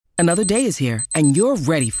Another day is here, and you're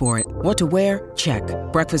ready for it. What to wear? Check.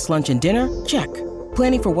 Breakfast, lunch, and dinner? Check.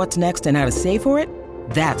 Planning for what's next and how to save for it?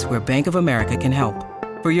 That's where Bank of America can help.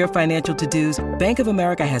 For your financial to-dos, Bank of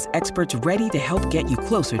America has experts ready to help get you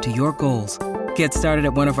closer to your goals. Get started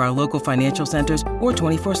at one of our local financial centers or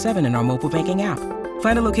 24/7 in our mobile banking app.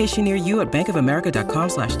 Find a location near you at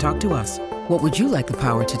bankofamerica.com/talktous. What would you like the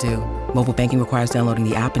power to do? Mobile banking requires downloading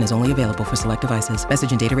the app and is only available for select devices.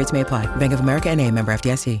 Message and data rates may apply. Bank of America N.A., member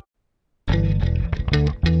FDIC.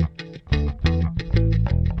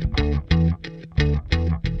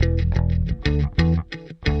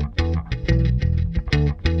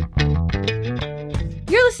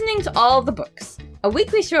 You're listening to All the Books, a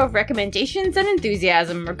weekly show of recommendations and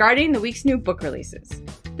enthusiasm regarding the week's new book releases.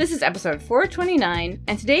 This is episode 429,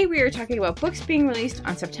 and today we are talking about books being released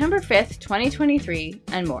on September 5th, 2023,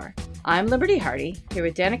 and more. I'm Liberty Hardy, here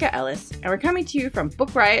with Danica Ellis, and we're coming to you from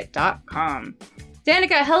BookRiot.com.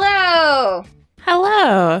 Danica, hello!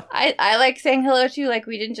 Hello! I like saying hello to you like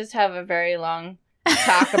we didn't just have a very long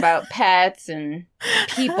talk about pets and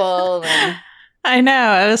people and... I know.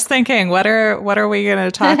 I was thinking, what are we going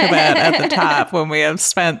to talk about at the top when we have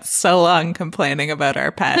spent so long complaining about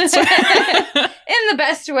our pets? In the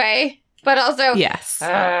best way, but also yes,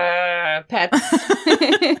 pets.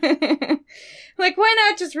 Like, why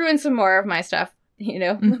not just ruin some more of my stuff? You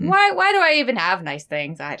know, why do I even have nice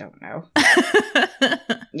things? I don't know.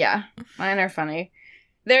 Yeah, mine are funny.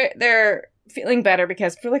 They're feeling better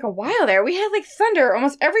because for like a while there, we had like thunder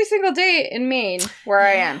almost every single day in Maine where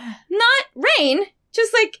I am. Not rain,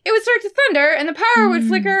 just like it would start to thunder and the power would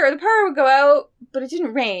flicker or the power would go out, but it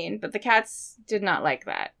didn't rain. But the cats did not like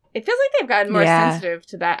that. It feels like they've gotten more sensitive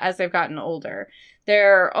to that as they've gotten older.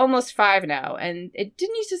 They're almost 5 now, and it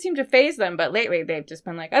didn't used to seem to faze them, but lately they've just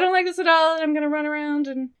been like, I don't like this at all, and I'm going to run around,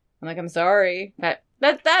 and I'm like, I'm sorry. That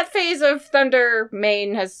phase of thunder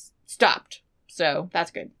Maine has stopped, so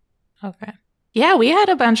that's good. Okay. Yeah, we had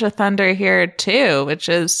a bunch of thunder here too, which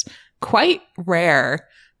is quite rare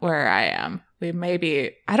where I am. I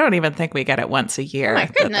don't even think we get it once a year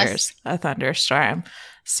that there's a thunderstorm.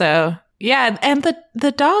 So, yeah, and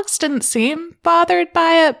the dogs didn't seem bothered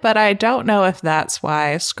by it, but I don't know if that's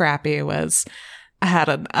why Scrappy had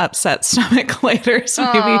an upset stomach later.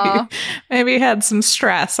 So maybe had some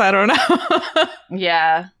stress. I don't know.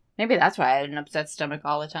 Yeah. Maybe that's why I had an upset stomach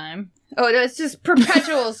all the time. Oh, no, it's just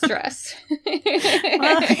perpetual stress.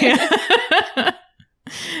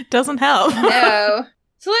 Doesn't help. No.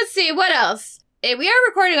 So let's see, what else? We are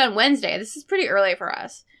recording on Wednesday. This is pretty early for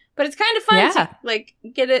us. But it's kind of fun to, like,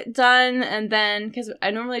 get it done and then, because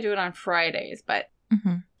I normally do it on Fridays, but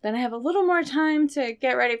then I have a little more time to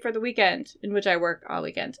get ready for the weekend, in which I work all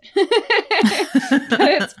weekend. But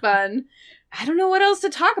it's fun. I don't know what else to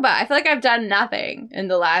talk about. I feel like I've done nothing in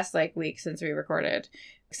the last, like, week since we recorded,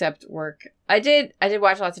 except work. I did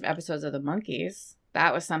watch lots of episodes of The Monkees.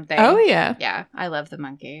 That was something. Oh, yeah. Yeah, I love The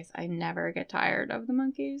Monkees. I never get tired of The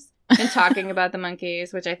Monkees. And talking about The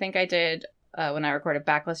Monkees, which I think I did when I recorded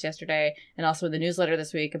Backlist yesterday, and also in the newsletter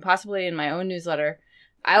this week, and possibly in my own newsletter.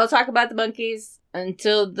 I will talk about The Monkees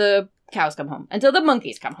until the cows come home. Until the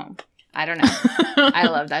monkeys come home. I don't know. I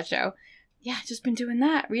love that show. Yeah, just been doing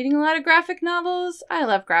that. Reading a lot of graphic novels. I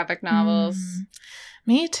love graphic novels.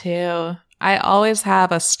 Me too. I always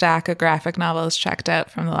have a stack of graphic novels checked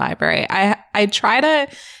out from the library. I try to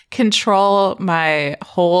control my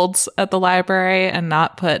holds at the library and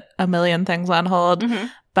not put a million things on hold.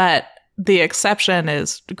 But the exception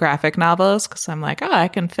is graphic novels because I'm like, I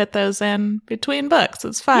can fit those in between books.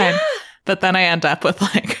 It's fine. Yeah. But then I end up with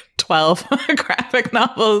like 12 graphic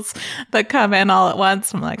novels that come in all at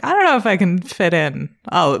once. I'm like, I don't know if I can fit in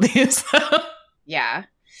all of these. Yeah.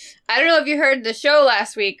 I don't know if you heard the show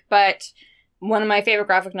last week, but one of my favorite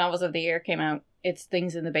graphic novels of the year came out. It's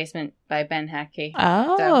Things in the Basement by Ben Hatke.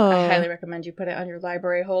 Oh. So I highly recommend you put it on your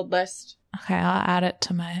library hold list. Okay, I'll add it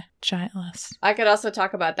to my giant list. I could also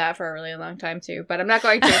talk about that for a really long time too, but I'm not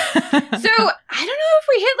going to. So I don't know if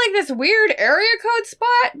we hit like this weird area code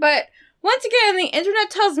spot, but once again, the internet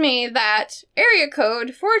tells me that area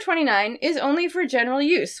code 429 is only for general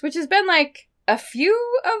use, which has been like a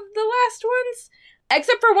few of the last ones.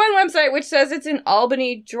 Except for one website which says it's in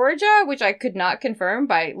Albany, Georgia, which I could not confirm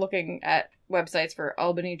by looking at websites for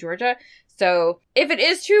Albany, Georgia. So if it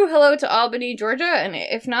is true, hello to Albany, Georgia. And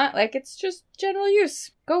if not, like, it's just general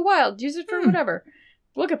use. Go wild. Use it for whatever.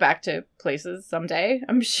 We'll get back to places someday,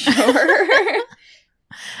 I'm sure. I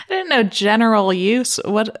didn't know general use.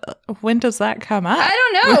 When does that come up? I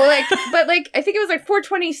don't know. But I think it was like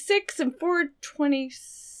 426 and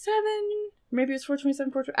 427. Maybe it was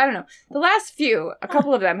 427, 420. I don't know. The last few, a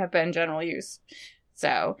couple of them have been general use.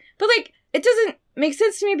 So, but like, it doesn't makes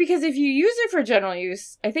sense to me because if you use it for general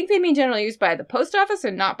use, I think they mean general use by the post office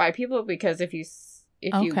and not by people, because if you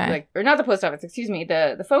like, or not the post office, excuse me,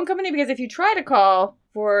 the phone company, because if you try to call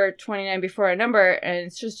 429 before a number and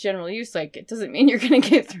it's just general use, like, it doesn't mean you're going to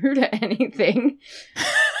get through to anything.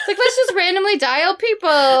 It's like, let's just randomly dial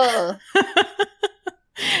people.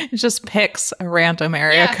 It just picks a random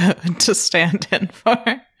area code to stand in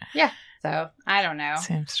for. Yeah. So, I don't know.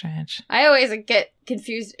 Seems strange. I always get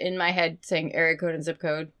confused in my head saying area code and zip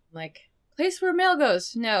code. Like, place where mail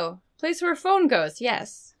goes. No. Place where phone goes.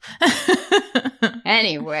 Yes.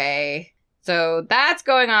 Anyway, so that's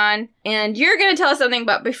going on. And you're going to tell us something,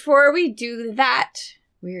 but before we do that,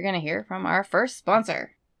 we're going to hear from our first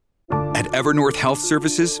sponsor. At Evernorth Health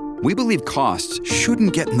Services, we believe costs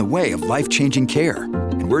shouldn't get in the way of life-changing care.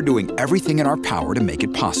 And we're doing everything in our power to make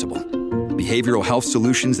it possible. Behavioral health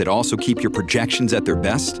solutions that also keep your projections at their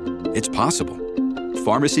best? It's possible.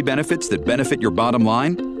 Pharmacy benefits that benefit your bottom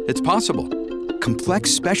line? It's possible. Complex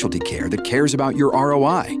specialty care that cares about your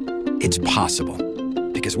ROI? It's possible.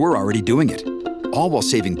 Because we're already doing it. All while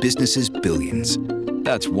saving businesses billions.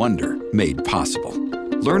 That's Wonder made possible.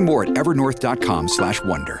 Learn more at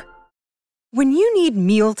evernorth.com/wonder. When you need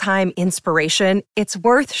mealtime inspiration, it's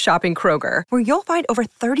worth shopping Kroger, where you'll find over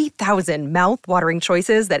 30,000 mouth-watering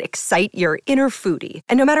choices that excite your inner foodie.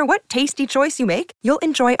 And no matter what tasty choice you make, you'll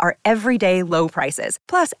enjoy our everyday low prices,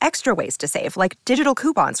 plus extra ways to save, like digital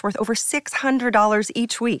coupons worth over $600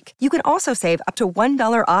 each week. You can also save up to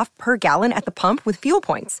 $1 off per gallon at the pump with fuel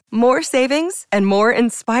points. More savings and more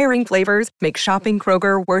inspiring flavors make shopping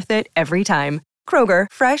Kroger worth it every time. Kroger,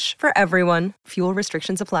 fresh for everyone. Fuel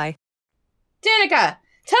restrictions apply. Danica,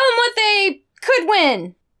 tell them what they could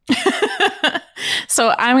win.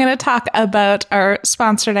 So I'm going to talk about our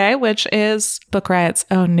sponsor today, which is Book Riot's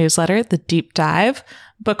own newsletter, The Deep Dive.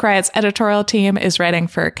 Book Riot's editorial team is writing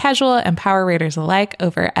for casual and power readers alike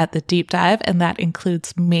over at The Deep Dive, and that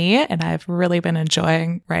includes me, and I've really been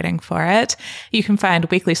enjoying writing for it. You can find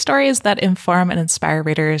weekly stories that inform and inspire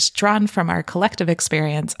readers drawn from our collective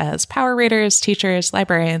experience as power readers, teachers,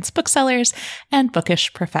 librarians, booksellers, and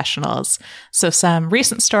bookish professionals. So some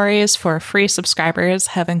recent stories for free subscribers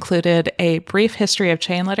have included A Brief History of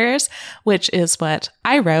Chain Letters, which is what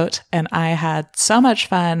I wrote, and I had so much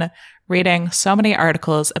fun reading so many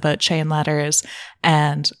articles about chain letters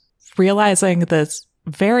and realizing this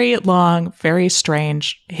very long, very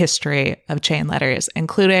strange history of chain letters,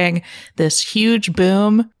 including this huge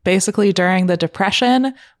boom basically during the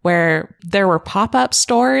Depression where there were pop-up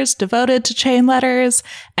stores devoted to chain letters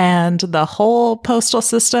and the whole postal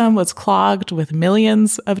system was clogged with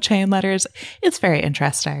millions of chain letters. It's very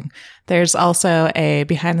interesting. There's also a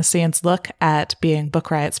behind-the-scenes look at being Book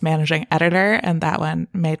Riot's managing editor, and that one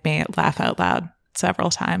made me laugh out loud several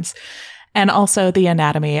times. And also the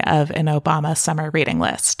anatomy of an Obama summer reading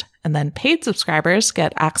list. And then paid subscribers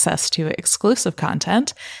get access to exclusive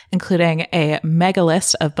content, including a mega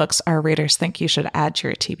list of books our readers think you should add to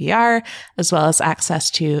your TBR, as well as access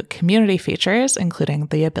to community features, including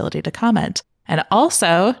the ability to comment. And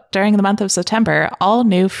also, during the month of September, all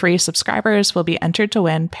new free subscribers will be entered to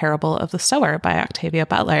win Parable of the Sower by Octavia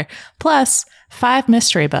Butler, plus 5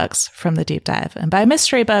 mystery books from The Deep Dive. And by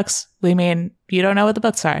mystery books, we mean you don't know what the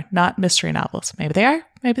books are, not mystery novels. Maybe they are,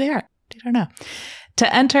 maybe they aren't. You don't know.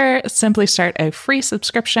 To enter, simply start a free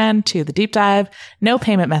subscription to The Deep Dive, no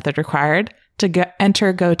payment method required. To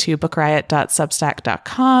enter, go to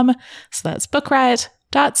bookriot.substack.com. So that's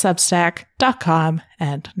bookriot.substack.com,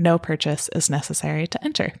 and no purchase is necessary to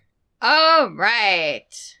enter. All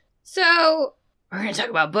right. So, we're going to talk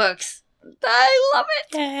about books. I love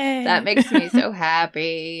it. Yay. That makes me so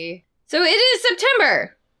happy. So, it is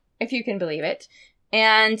September, if you can believe it.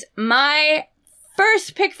 And my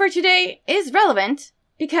first pick for today is relevant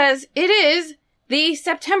because it is The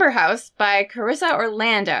September House by Carissa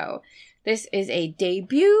Orlando. This is a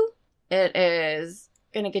debut. It is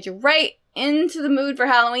going to get you right into the mood for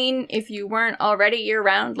Halloween if you weren't already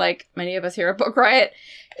year-round, like many of us here at Book Riot.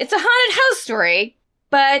 It's a haunted house story,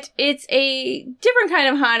 but it's a different kind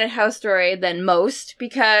of haunted house story than most,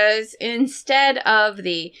 because instead of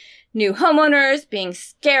the new homeowners being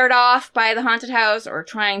scared off by the haunted house or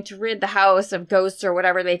trying to rid the house of ghosts or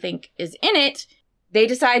whatever they think is in it, they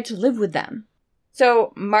decide to live with them.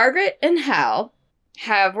 So Margaret and Hal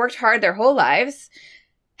have worked hard their whole lives.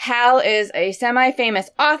 Hal is a semi-famous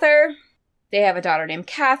author. They have a daughter named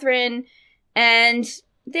Catherine, and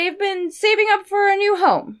they've been saving up for a new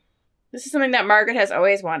home. This is something that Margaret has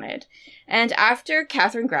always wanted. And after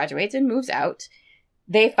Catherine graduates and moves out,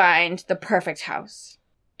 they find the perfect house.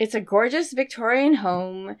 It's a gorgeous Victorian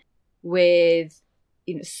home with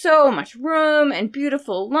so much room and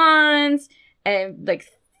beautiful lawns. and like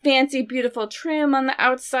fancy, beautiful trim on the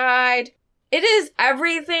outside. It is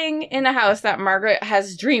everything in a house that Margaret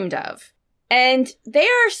has dreamed of. And they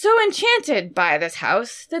are so enchanted by this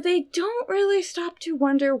house that they don't really stop to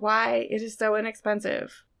wonder why it is so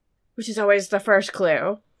inexpensive, which is always the first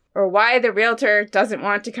clue, or why the realtor doesn't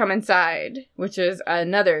want to come inside, which is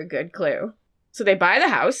another good clue. So they buy the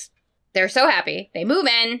house. They're so happy. They move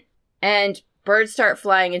in, and birds start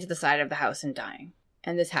flying into the side of the house and dying.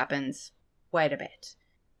 And this happens quite a bit.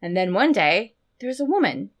 And then one day, there's a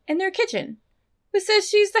woman in their kitchen who says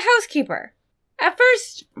she's the housekeeper. At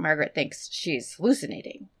first, Margaret thinks she's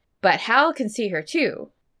hallucinating, but Hal can see her too.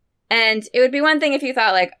 And it would be one thing if you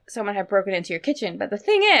thought, like, someone had broken into your kitchen, but the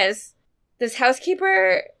thing is, this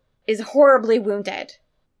housekeeper is horribly wounded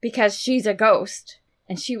because she's a ghost,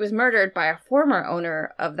 and she was murdered by a former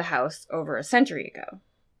owner of the house over a century ago.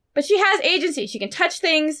 But she has agency. She can touch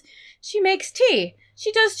things. She makes tea.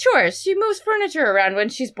 She does chores. She moves furniture around when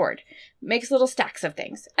she's bored. Makes little stacks of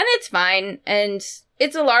things. And it's fine. And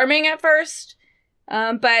it's alarming at first.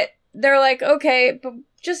 But they're like, okay, but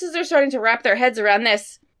just as they're starting to wrap their heads around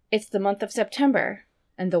this, it's the month of September.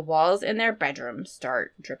 And the walls in their bedroom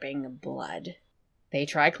start dripping blood. They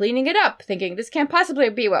try cleaning it up, thinking this can't possibly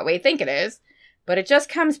be what we think it is. But it just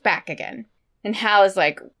comes back again. And Hal is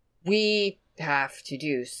like, we have to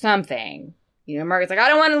do something. You know, Margaret's like, I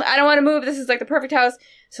don't want to move. This is like the perfect house.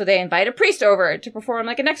 So they invite a priest over to perform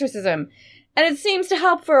like an exorcism. And it seems to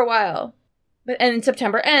help for a while. And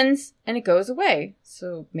September ends and it goes away.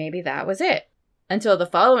 So maybe that was it. Until the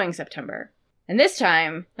following September. And this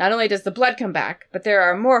time, not only does the blood come back, but there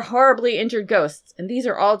are more horribly injured ghosts. And these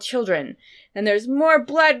are all children. And there's more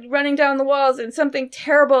blood running down the walls and something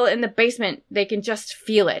terrible in the basement. They can just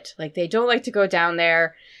feel it. Like, they don't like to go down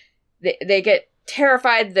there. They get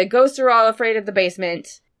terrified. The ghosts are all afraid of the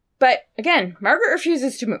basement. But again, Margaret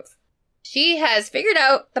refuses to move. She has figured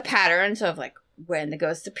out the patterns of, like, when the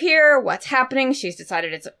ghosts appear, what's happening. She's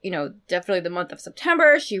decided it's, you know, definitely the month of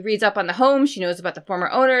September. She reads up on the home. She knows about the former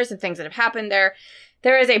owners and things that have happened there.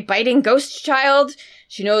 There is a biting ghost child.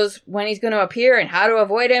 She knows when he's going to appear and how to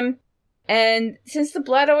avoid him. And since the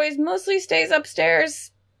blood always mostly stays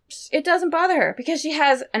upstairs, it doesn't bother her because she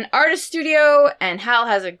has an artist studio and Hal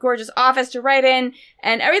has a gorgeous office to write in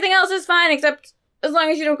and everything else is fine except as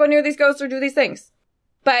long as you don't go near these ghosts or do these things.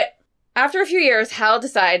 But after a few years, Hal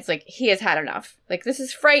decides, like, he has had enough. Like, this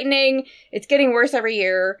is frightening. It's getting worse every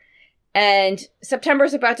year. And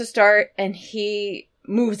September's about to start and he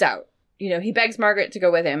moves out. You know, he begs Margaret to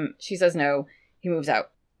go with him. She says no. He moves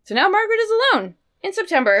out. So now Margaret is alone in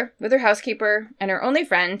September with her housekeeper and her only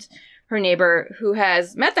friend, her neighbor, who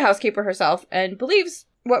has met the housekeeper herself and believes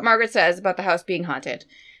what Margaret says about the house being haunted.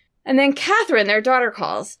 And then Catherine, their daughter,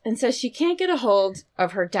 calls and says she can't get a hold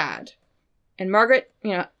of her dad. And Margaret,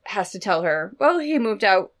 you know, has to tell her, well, he moved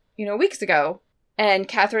out, you know, weeks ago. And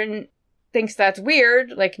Catherine thinks that's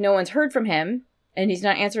weird, like no one's heard from him and he's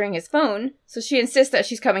not answering his phone. So she insists that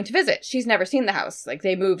she's coming to visit. She's never seen the house. Like,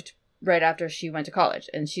 they moved right after she went to college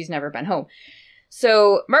and she's never been home.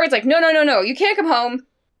 So Margaret's like, no, you can't come home,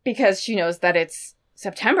 because she knows that it's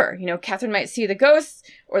September. You know, Catherine might see the ghosts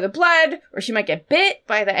or the blood, or she might get bit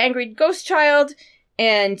by the angry ghost child.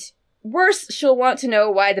 And worse, she'll want to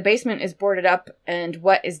know why the basement is boarded up and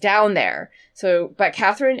what is down there. But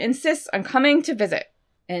Catherine insists on coming to visit.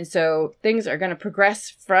 And so things are going to progress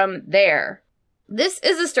from there. This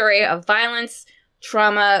is a story of violence,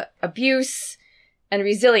 trauma, abuse, and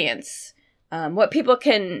resilience. What people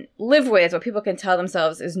can live with, what people can tell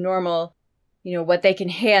themselves is normal, you know, what they can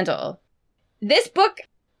handle. This book,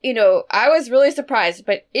 you know, I was really surprised,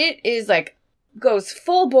 but it is like, goes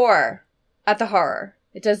full bore at the horror.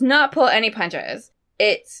 It does not pull any punches.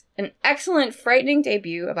 It's an excellent, frightening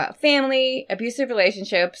debut about family, abusive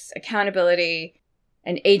relationships, accountability,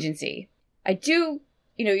 and agency. I do,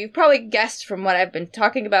 you know, you've probably guessed from what I've been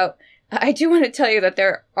talking about, I do want to tell you that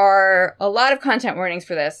there are a lot of content warnings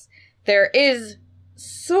for this. There is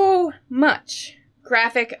so much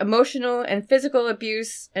graphic, emotional, and physical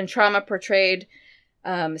abuse and trauma portrayed,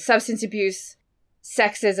 substance abuse,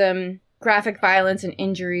 sexism, graphic violence and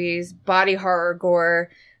injuries, body horror, gore,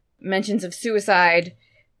 mentions of suicide,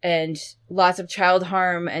 and lots of child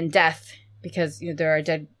harm and death because, you know, there are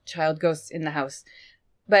dead child ghosts in the house.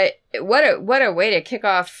 But what a way to kick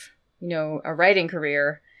off, you know, a writing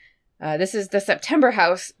career. This is The September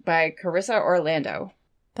House by Carissa Orlando.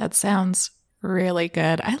 That sounds really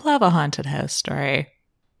good. I love a haunted house story.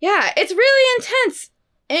 Yeah, it's really intense.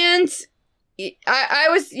 And I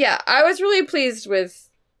was really pleased with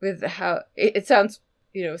how it sounds,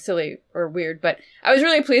 you know, silly or weird, but I was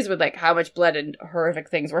really pleased with like how much blood and horrific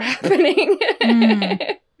things were happening.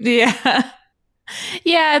 Yeah.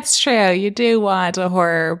 Yeah, it's true. You do want a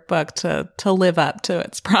horror book to live up to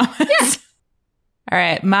its promise. Yeah. All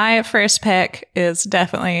right. My first pick is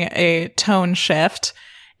definitely a tone shift.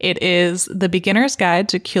 It is The Beginner's Guide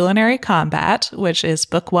to Culinary Combat, which is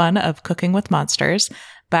book 1 of Cooking with Monsters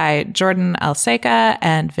by Jordan Alseca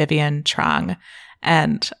and Vivian Trong.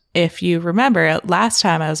 And if you remember, last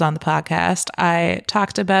time I was on the podcast, I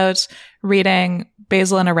talked about reading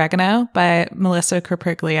Basil and Oregano by Melissa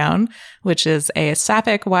Capriglione, which is a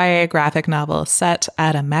sapphic YA graphic novel set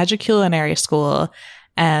at a magic culinary school.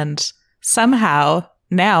 And somehow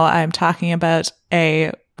now I'm talking about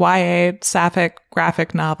a YA sapphic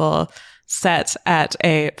graphic novel set at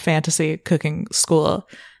a fantasy cooking school.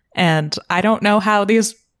 And I don't know how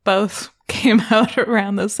these both came out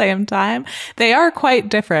around the same time. They are quite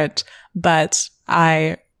different, but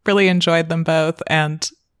I really enjoyed them both. And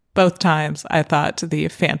both times I thought the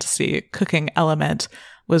fantasy cooking element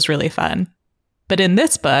was really fun. But in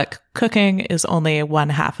this book, cooking is only one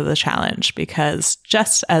half of the challenge, because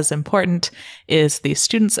just as important is the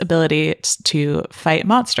students' ability to fight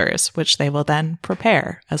monsters, which they will then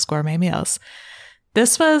prepare as gourmet meals.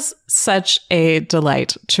 This was such a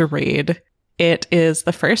delight to read. It is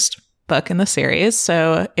the first book in the series,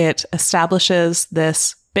 so it establishes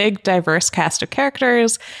this big, diverse cast of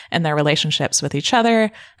characters and their relationships with each other,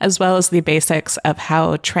 as well as the basics of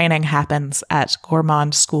how training happens at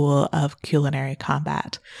Gourmand School of Culinary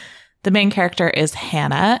Combat. The main character is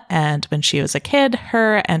Hannah, and when she was a kid,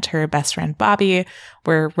 her and her best friend Bobby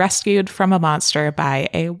were rescued from a monster by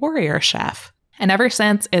a warrior chef. And ever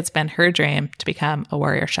since, it's been her dream to become a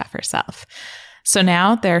warrior chef herself. So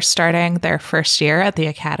now they're starting their first year at the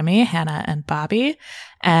academy, Hannah and Bobby,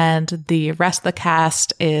 and the rest of the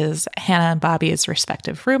cast is Hannah and Bobby's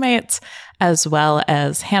respective roommates, as well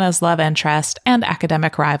as Hannah's love interest and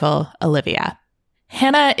academic rival, Olivia.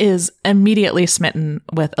 Hannah is immediately smitten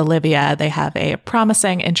with Olivia. They have a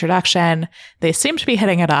promising introduction. They seem to be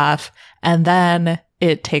hitting it off, and then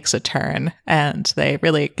it takes a turn, and they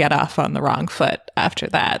really get off on the wrong foot after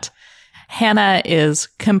that. Hannah is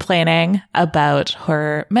complaining about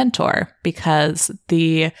her mentor because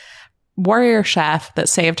the warrior chef that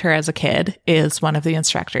saved her as a kid is one of the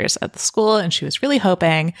instructors at the school, and she was really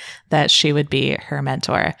hoping that she would be her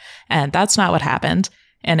mentor. And that's not what happened.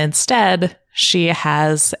 And instead, she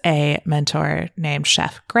has a mentor named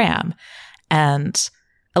Chef Graham. And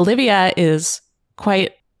Olivia is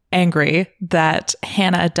quite angry that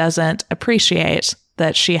Hannah doesn't appreciate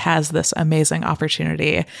that she has this amazing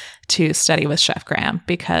opportunity to study with Chef Graham,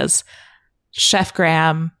 because Chef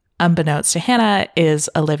Graham, unbeknownst to Hannah, is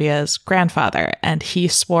Olivia's grandfather, and he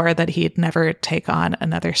swore that he'd never take on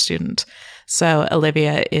another student. So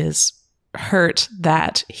Olivia is hurt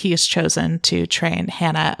that he's chosen to train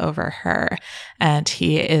Hannah over her, and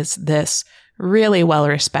he is this really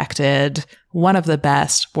well-respected, one of the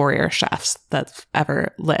best warrior chefs that's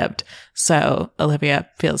ever lived. So Olivia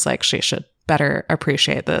feels like she should better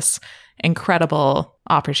appreciate this incredible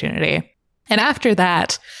opportunity. And after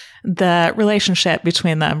that, the relationship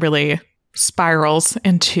between them really spirals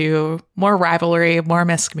into more rivalry, more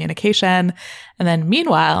miscommunication. And then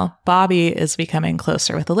meanwhile, Bobby is becoming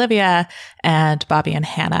closer with Olivia, and Bobby and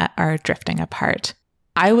Hannah are drifting apart.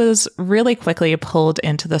 I was really quickly pulled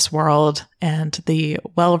into this world and the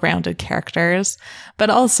well-rounded characters, but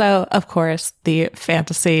also, of course, the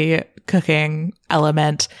fantasy cooking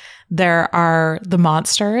element. There are the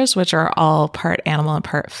monsters, which are all part animal and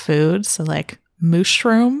part food. So like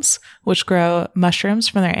mushrooms, which grow mushrooms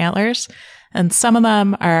from their antlers. And some of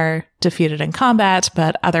them are defeated in combat,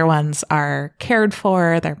 but other ones are cared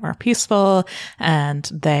for. They're more peaceful, and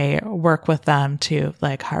they work with them to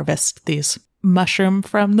like harvest these mushroom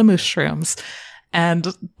from the mushrooms.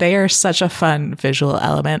 And they are such a fun visual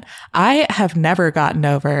element. I have never gotten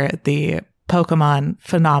over the Pokemon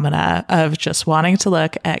phenomena of just wanting to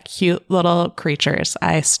look at cute little creatures.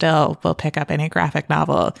 I still will pick up any graphic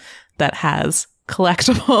novel that has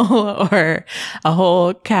collectible or a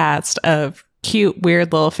whole cast of cute,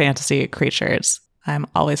 weird little fantasy creatures. I'm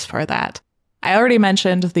always for that. I already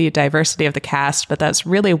mentioned the diversity of the cast, but that's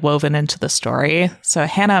really woven into the story. So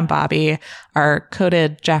Hannah and Bobby are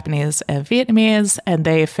coded Japanese and Vietnamese, and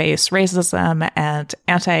they face racism and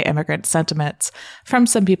anti-immigrant sentiments from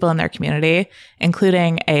some people in their community,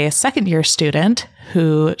 including a second-year student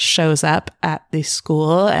who shows up at the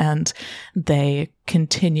school, and they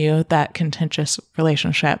continue that contentious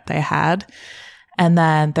relationship they had. And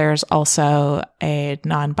then there's also a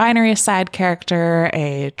non-binary side character,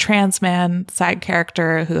 a trans man side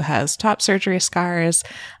character who has top surgery scars.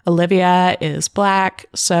 Olivia is Black.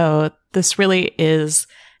 So this really is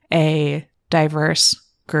a diverse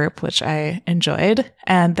group, which I enjoyed.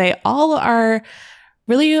 And they all are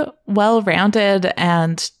really well-rounded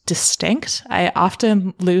and distinct. I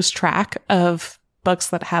often lose track of books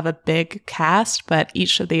that have a big cast, but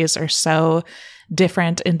each of these are so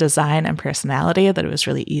different in design and personality that it was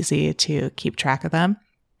really easy to keep track of them.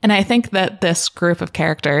 And I think that this group of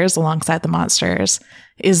characters, alongside the monsters,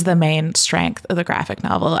 is the main strength of the graphic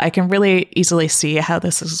novel. I can really easily see how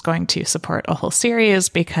this is going to support a whole series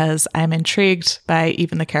because I'm intrigued by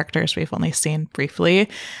even the characters we've only seen briefly.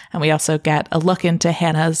 And we also get a look into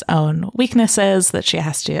Hannah's own weaknesses that she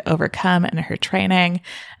has to overcome in her training.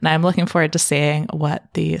 And I'm looking forward to seeing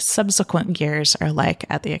what the subsequent years are like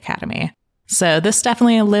at the academy. So this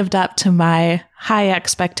definitely lived up to my high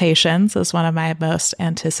expectations as one of my most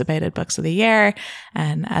anticipated books of the year.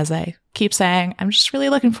 And as I keep saying, I'm just really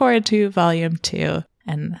looking forward to volume 2.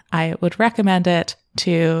 And I would recommend it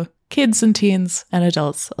to kids and teens and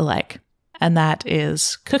adults alike. And that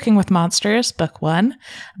is Cooking with Monsters, Book 1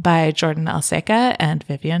 by Jordan Alseca and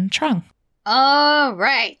Vivian Trung. All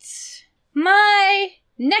right. My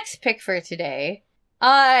next pick for today,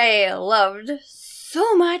 I loved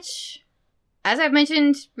so much. As I've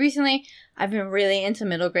mentioned recently, I've been really into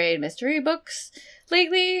middle grade mystery books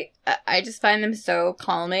lately. I just find them so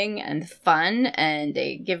calming and fun, and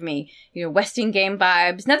they give me, Westing Game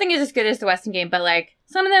vibes. Nothing is as good as the Westing Game, but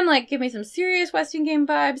some of them give me some serious Westing Game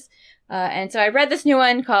vibes. And so I read this new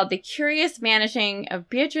one called The Curious Vanishing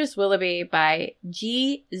of Beatrice Willoughby by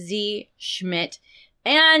G.Z. Schmidt,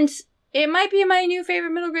 and it might be my new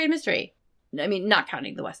favorite middle grade mystery. I mean, not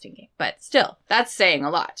counting the Westing Game, but still, that's saying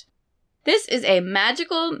a lot. This is a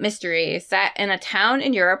magical mystery set in a town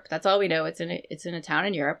in Europe. That's all we know. It's in a town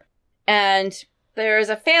in Europe. And there's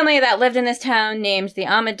a family that lived in this town named the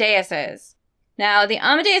Amadeuses. Now, the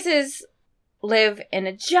Amadeuses live in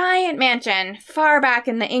a giant mansion far back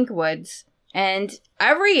in the Inkwoods. And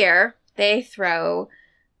every year, they throw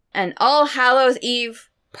an All Hallows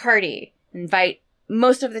Eve party. Invite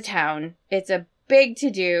most of the town. It's a big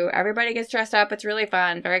to-do. Everybody gets dressed up. It's really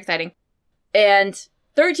fun. Very exciting. And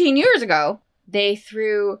 13 years ago, they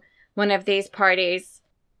threw one of these parties.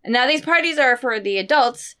 Now, these parties are for the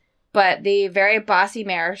adults, but the very bossy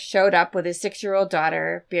mayor showed up with his 6-year-old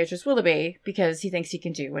daughter, Beatrice Willoughby, because he thinks he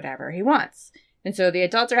can do whatever he wants. And so the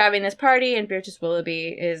adults are having this party, and Beatrice Willoughby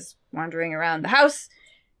is wandering around the house.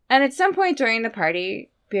 And at some point during the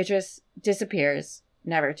party, Beatrice disappears,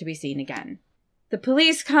 never to be seen again. The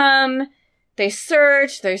police come. They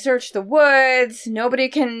search the woods. Nobody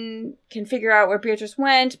can figure out where Beatrice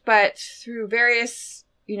went, but through various,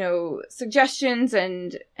 suggestions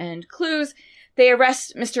and clues, they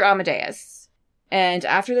arrest Mr. Amadeus. And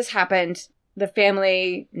after this happened, the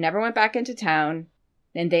family never went back into town,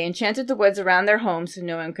 and they enchanted the woods around their home so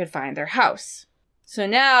no one could find their house. So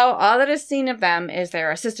now, all that is seen of them is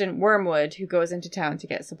their assistant Wormwood, who goes into town to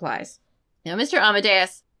get supplies. Now, Mr.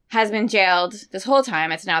 Amadeus has been jailed this whole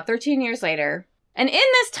time. It's now 13 years later. And in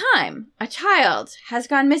this time, a child has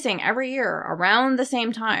gone missing every year around the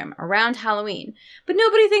same time, around Halloween. But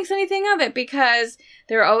nobody thinks anything of it because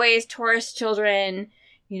there are always tourist children,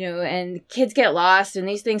 and kids get lost and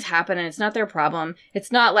these things happen and it's not their problem.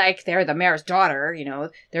 It's not like they're the mayor's daughter,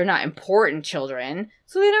 they're not important children.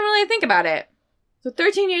 So they don't really think about it. So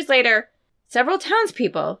 13 years later, several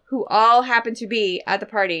townspeople who all happen to be at the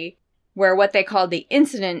party where what they called the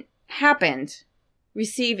incident happened,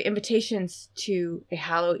 receive invitations to a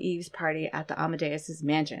Hallow Eve's party at the Amadeus'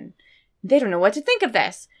 mansion. They don't know what to think of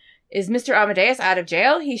this. Is Mr. Amadeus out of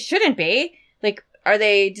jail? He shouldn't be. Are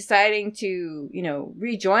they deciding to,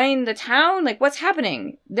 rejoin the town? What's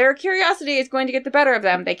happening? Their curiosity is going to get the better of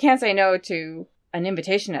them. They can't say no to an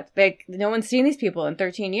invitation. No one's seen these people in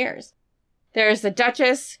 13 years. There's the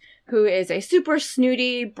Duchess, who is a super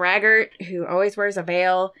snooty braggart who always wears a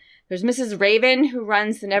veil. There's Mrs. Raven, who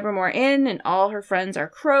runs the Nevermore Inn, and all her friends are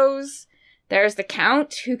crows. There's the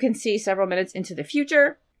Count, who can see several minutes into the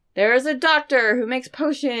future. There's a doctor who makes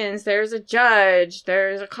potions. There's a judge.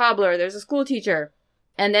 There's a cobbler. There's a school teacher.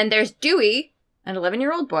 And then there's Dewey, an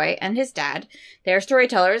 11-year-old boy, and his dad. They're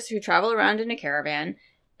storytellers who travel around in a caravan,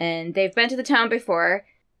 and they've been to the town before.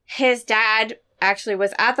 His dad actually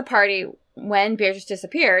was at the party when Beatrice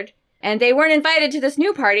disappeared, and they weren't invited to this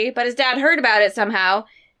new party, but his dad heard about it somehow,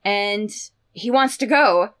 and he wants to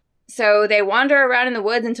go. So they wander around in the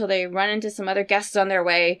woods until they run into some other guests on their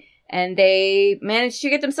way, and they manage to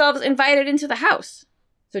get themselves invited into the house.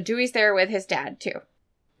 So Dewey's there with his dad, too.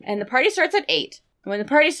 And the party starts at 8. When the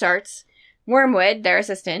party starts, Wormwood, their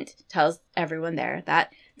assistant, tells everyone there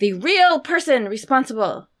that the real person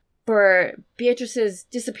responsible for Beatrice's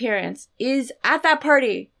disappearance is at that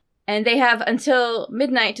party, and they have until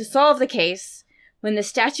midnight to solve the case, when the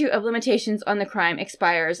statute of limitations on the crime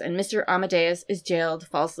expires and Mr. Amadeus is jailed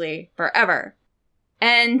falsely forever.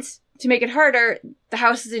 And to make it harder, the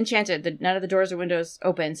house is enchanted. None of the doors or windows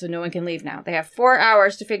open, so no one can leave now. They have 4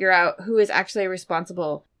 hours to figure out who is actually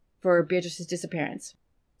responsible for Beatrice's disappearance.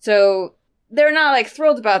 So they're not, like,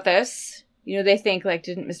 thrilled about this. You know, they think, like,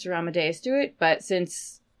 didn't Mr. Amadeus do it? But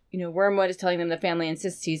since, you know, Wormwood is telling them the family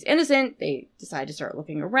insists he's innocent, they decide to start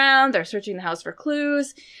looking around. They're searching the house for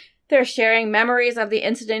clues. They're sharing memories of the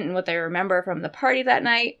incident and what they remember from the party that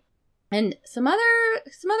night. And some other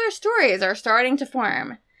stories are starting to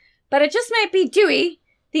form. But it just might be Dewey,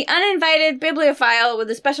 the uninvited bibliophile with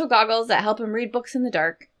the special goggles that help him read books in the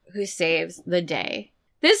dark, who saves the day.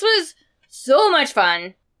 This was so much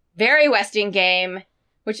fun. Very Westing game,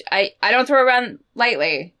 which I don't throw around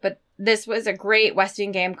lightly, but this was a great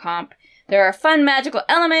Westing game comp. There are fun magical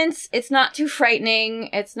elements. It's not too frightening.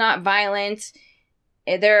 It's not violent.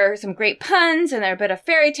 There are some great puns, and there are a bit of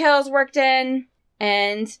fairy tales worked in,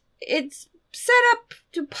 and it's set up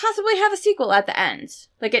to possibly have a sequel at the end.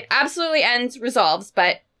 Like, it absolutely ends, resolves,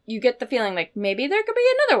 but you get the feeling like maybe there could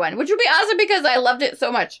be another one, which would be awesome because I loved it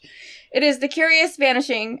so much. It is The Curious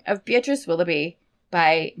Vanishing of Beatrice Willoughby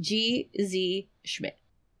by G.Z. Schmidt.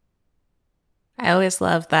 I always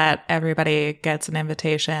love that everybody gets an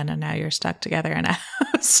invitation and now you're stuck together in a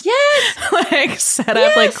house. Yes! Like, set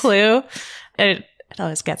up like Clue. It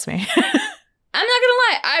always gets me. I'm not gonna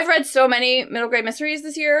lie, I've read so many middle grade mysteries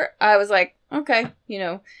this year. I was like, okay, you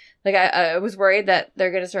know, like I was worried that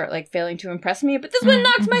they're gonna start like failing to impress me, but this one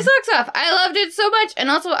knocked my socks off. I loved it so much, and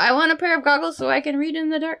also I want a pair of goggles so I can read in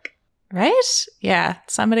the dark. Right? Yeah,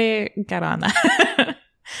 somebody get on that.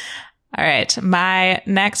 All right, my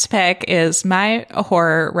next pick is my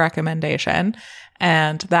horror recommendation,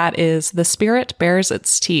 and that is The Spirit Bares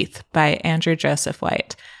Its Teeth by Andrew Joseph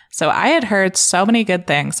White. So I had heard so many good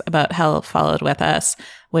things about Hell Followed With Us,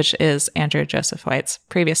 which is Andrew Joseph White's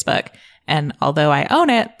previous book. And although I own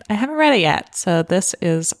it, I haven't read it yet. So this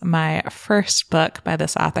is my first book by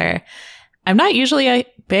this author. I'm not usually a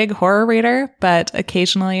big horror reader, but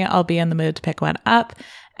occasionally I'll be in the mood to pick one up.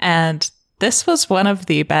 And this was one of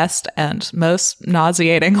the best and most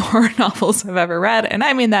nauseating horror novels I've ever read. And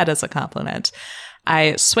I mean that as a compliment.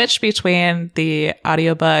 I switched between the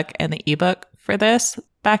audiobook and the ebook for this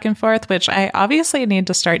back and forth, which I obviously need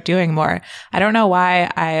to start doing more. I don't know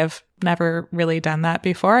why I've never really done that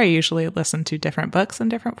before. I usually listen to different books in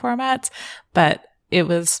different formats, but it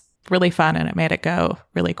was really fun and it made it go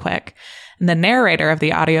really quick. And the narrator of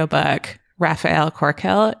the audiobook, Raphael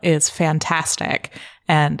Corkill, is fantastic.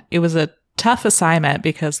 And it was a tough assignment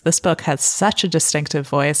because this book has such a distinctive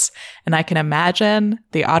voice, and I can imagine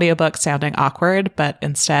the audiobook sounding awkward, but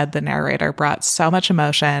instead the narrator brought so much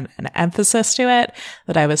emotion and emphasis to it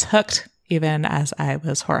that I was hooked even as I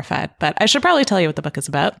was horrified. But I should probably tell you what the book is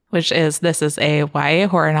about, which is this is a YA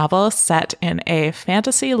horror novel set in a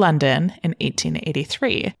fantasy London in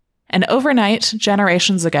 1883. And overnight,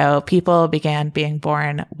 generations ago, people began being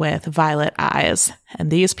born with violet eyes. And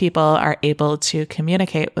these people are able to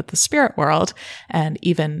communicate with the spirit world and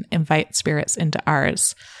even invite spirits into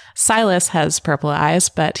ours. Silas has purple eyes,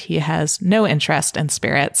 but he has no interest in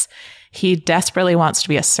spirits. He desperately wants to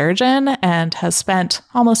be a surgeon and has spent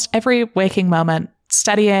almost every waking moment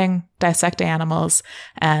studying, dissecting animals,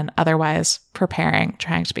 and otherwise preparing,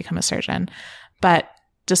 trying to become a surgeon. But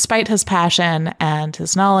despite his passion and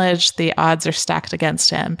his knowledge, the odds are stacked against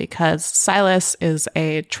him because Silas is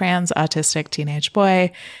a trans autistic teenage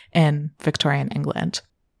boy in Victorian England.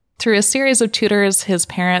 Through a series of tutors, his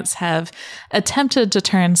parents have attempted to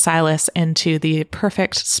turn Silas into the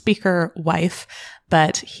perfect speaker wife,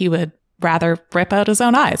 but he would rather rip out his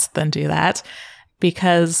own eyes than do that.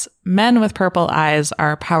 Because men with purple eyes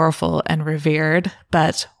are powerful and revered,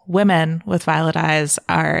 but women with violet eyes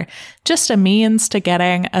are just a means to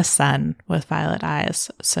getting a son with violet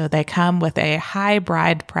eyes. So they come with a high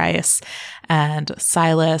bride price, and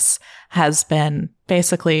Silas has been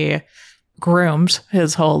basically groomed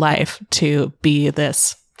his whole life to be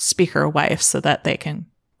this speaker wife so that they can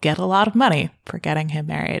get a lot of money for getting him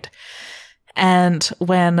married. And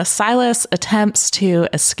when Silas attempts to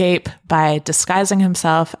escape by disguising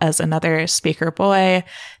himself as another speaker boy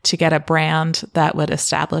to get a brand that would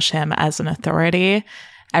establish him as an authority,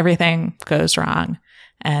 everything goes wrong.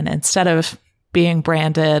 And instead of being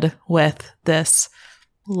branded with this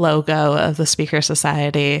logo of the Speaker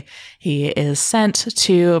Society, he is sent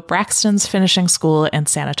to Braxton's finishing school and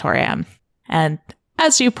sanatorium. And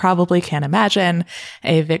as you probably can imagine,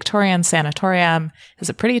 a Victorian sanatorium is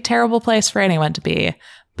a pretty terrible place for anyone to be,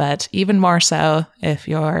 but even more so if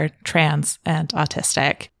you're trans and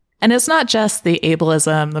autistic. And it's not just the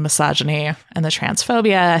ableism, the misogyny, and the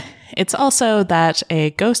transphobia. It's also that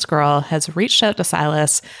a ghost girl has reached out to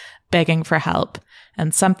Silas begging for help,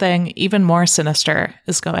 and something even more sinister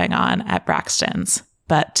is going on at Braxton's.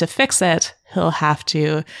 But to fix it, he'll have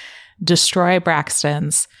to destroy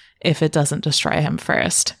Braxton's if it doesn't destroy him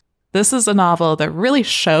first. This is a novel that really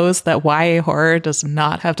shows that YA horror does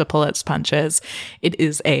not have to pull its punches. It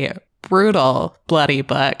is a brutal, bloody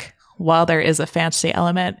book. While there is a fantasy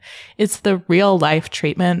element, it's the real life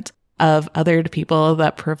treatment of othered people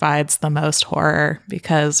that provides the most horror,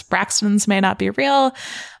 because Braxton's may not be real,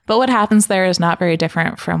 but what happens there is not very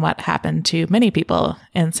different from what happened to many people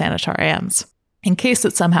in sanatoriums. In case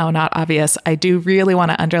it's somehow not obvious, I do really want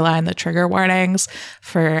to underline the trigger warnings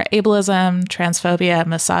for ableism, transphobia,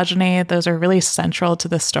 misogyny. Those are really central to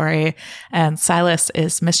the story, and Silas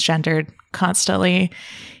is misgendered constantly.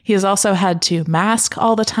 He has also had to mask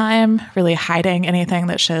all the time, really hiding anything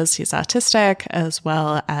that shows he's autistic, as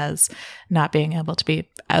well as not being able to be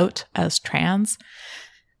out as trans.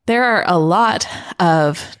 There are a lot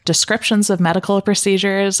of descriptions of medical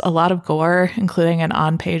procedures, a lot of gore, including an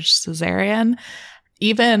on-page cesarean.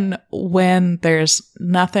 Even when there's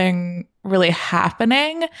nothing really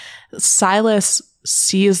happening, Silas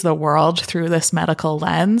sees the world through this medical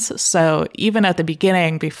lens. So even at the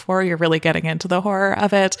beginning, before you're really getting into the horror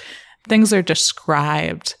of it, things are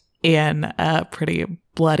described in a pretty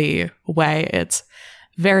bloody way. It's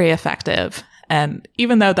very effective. And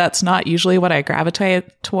even though that's not usually what I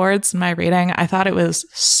gravitate towards in my reading, I thought it was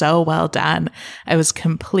so well done. I was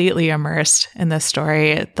completely immersed in this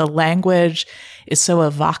story. The language is so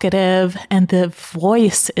evocative, and the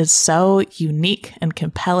voice is so unique and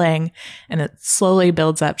compelling, and it slowly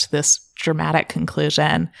builds up to this dramatic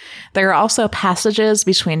conclusion. There are also passages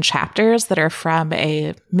between chapters that are from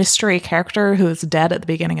a mystery character who is dead at the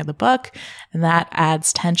beginning of the book, and that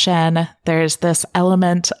adds tension. There's this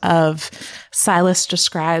element of Silas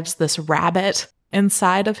describes this rabbit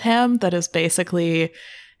inside of him that is basically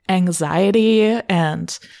anxiety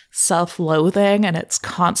and self-loathing, and it's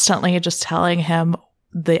constantly just telling him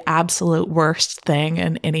the absolute worst thing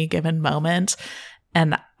in any given moment.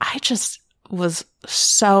 And I just was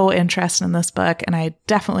so interested in this book, and I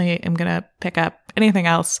definitely am going to pick up anything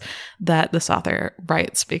else that this author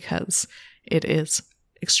writes because it is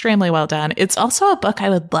extremely well done. It's also a book I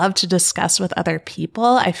would love to discuss with other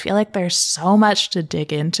people. I feel like there's so much to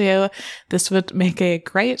dig into. This would make a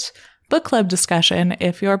great book club discussion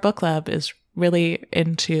if your book club is really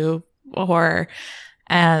into horror.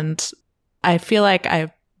 And I feel like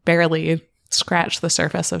I barely scratched the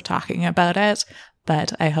surface of talking about it,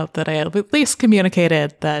 but I hope that I have at least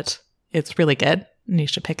communicated that it's really good and you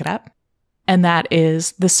should pick it up. And that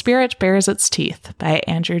is The Spirit Bares Its Teeth by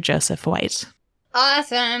Andrew Joseph White.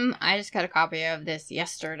 Awesome. I just got a copy of this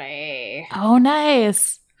yesterday. Oh,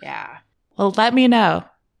 nice. Yeah. Well, let me know.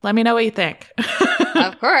 Let me know what you think.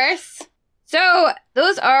 Of course. So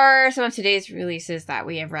those are some of today's releases that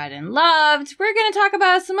we have read and loved. We're going to talk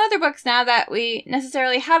about some other books now that we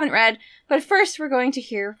necessarily haven't read, but first we're going to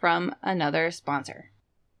hear from another sponsor.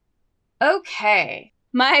 Okay.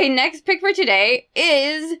 My next pick for today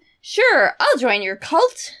is Sure, I'll Join Your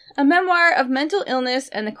Cult, a memoir of mental illness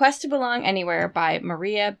and the quest to belong anywhere by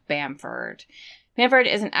Maria Bamford. Bamford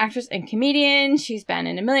is an actress and comedian. She's been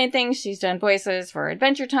in a million things. She's done voices for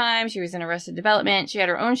Adventure Time. She was in Arrested Development. She had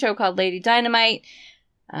her own show called Lady Dynamite.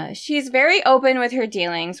 She's very open with her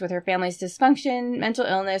dealings with her family's dysfunction, mental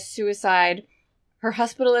illness, suicide, her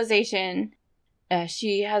hospitalization.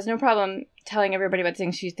 She has no problem telling everybody about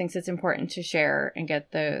things she thinks it's important to share and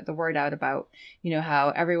get the word out about, you know, how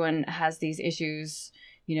everyone has these issues,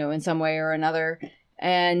 you know, in some way or another.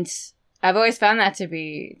 And I've always found that to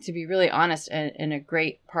be really honest and a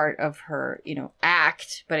great part of her, you know,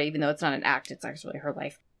 act. But even though it's not an act, it's actually her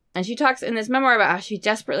life. And she talks in this memoir about how she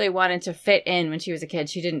desperately wanted to fit in when she was a kid.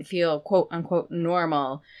 She didn't feel quote unquote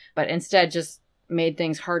normal, but instead just made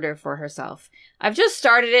things harder for herself. I've just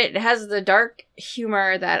started it. It has the dark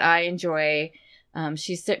humor that I enjoy.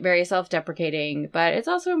 She's very self-deprecating, but it's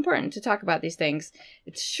also important to talk about these things.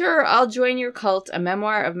 It's Sure, I'll Join Your Cult, a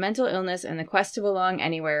memoir of mental illness and the quest to belong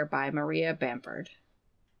anywhere by Maria Bamford.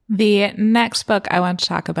 The next book I want to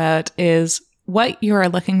talk about is What You Are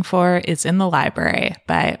Looking For Is in the Library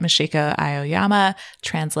by Michiko Aoyama,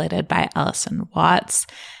 translated by Alison Watts.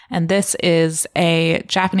 And this is a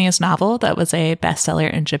Japanese novel that was a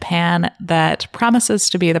bestseller in Japan that promises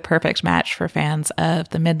to be the perfect match for fans of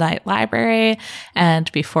The Midnight Library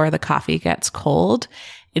and Before the Coffee Gets Cold.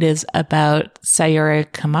 It is about Sayuri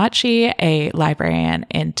Komachi, a librarian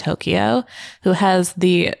in Tokyo, who has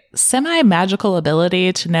the semi-magical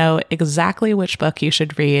ability to know exactly which book you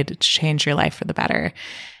should read to change your life for the better.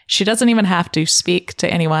 She doesn't even have to speak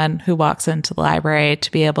to anyone who walks into the library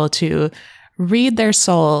to be able to read their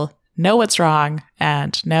soul, know what's wrong,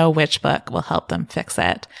 and know which book will help them fix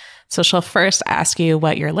it. So she'll first ask you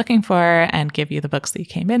what you're looking for and give you the books that you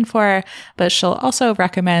came in for, but she'll also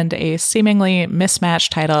recommend a seemingly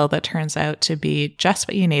mismatched title that turns out to be just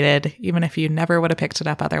what you needed, even if you never would have picked it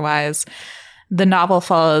up otherwise. The novel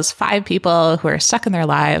follows 5 people who are stuck in their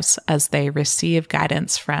lives as they receive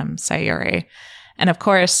guidance from Sayuri. And of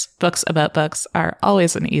course, books about books are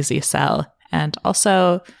always an easy sell. And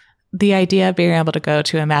also, the idea of being able to go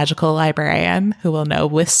to a magical librarian who will know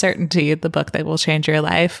with certainty the book that will change your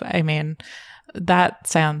life, I mean, that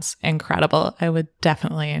sounds incredible. I would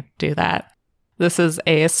definitely do that. This is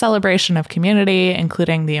a celebration of community,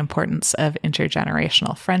 including the importance of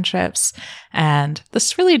intergenerational friendships. And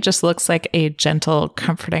this really just looks like a gentle,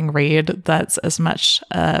 comforting read that's as much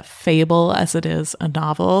a fable as it is a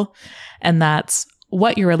novel. And that's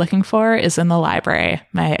What You Were Looking For is in the Library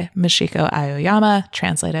by Michiko Aoyama,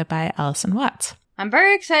 translated by Allison Watts. I'm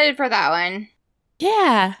very excited for that one.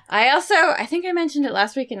 Yeah. I think I mentioned it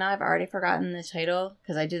last week and now I've already forgotten the title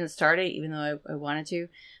because I didn't start it even though I wanted to.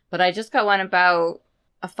 But I just got one about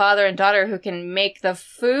a father and daughter who can make the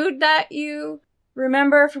food that you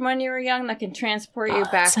remember from when you were young that can transport you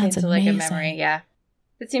back into like a memory. Yeah.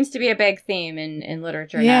 It seems to be a big theme in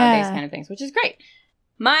literature nowadays, kind of things, which is great.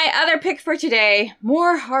 My other pick for today,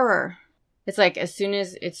 more horror. It's like as soon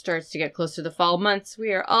as it starts to get close to the fall months,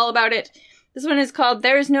 we are all about it. This one is called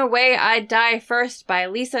There's No Way I'd Die First by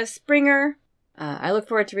Lisa Springer. I look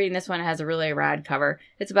forward to reading this one. It has a really rad cover.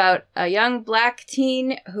 It's about a young black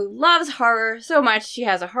teen who loves horror so much. She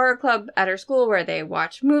has a horror club at her school where they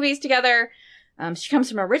watch movies together. She comes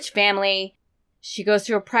from a rich family. She goes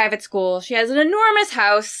to a private school. She has an enormous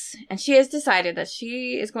house, and she has decided that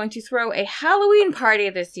she is going to throw a Halloween party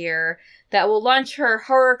this year that will launch her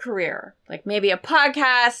horror career. Like maybe a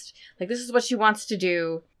podcast. Like this is what she wants to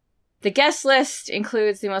do. The guest list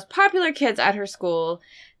includes the most popular kids at her school.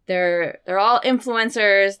 They're all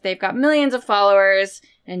influencers. They've got millions of followers,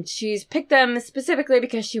 and she's picked them specifically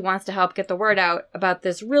because she wants to help get the word out about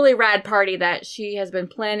this really rad party that she has been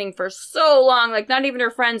planning for so long. Like, not even her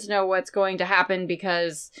friends know what's going to happen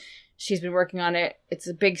because she's been working on it. It's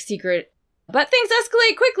a big secret. But things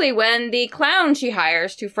escalate quickly when the clown she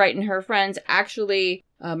hires to frighten her friends actually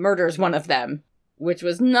murders one of them, which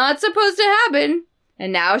was not supposed to happen.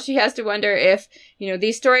 And now she has to wonder if,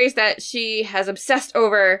 these stories that she has obsessed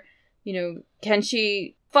over, can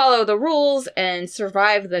she follow the rules and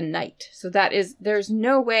survive the night? So that is There's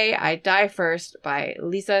No Way I'd Die First by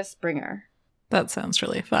Lisa Springer. That sounds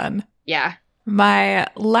really fun. Yeah. My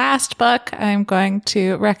last book I'm going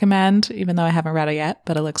to recommend, even though I haven't read it yet,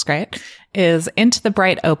 but it looks great, is Into the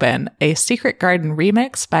Bright Open, a Secret Garden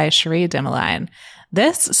remix by Cherie Dimaline.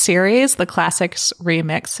 This series, the Classics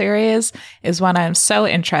Remix series, is one I'm so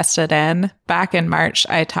interested in. Back in March,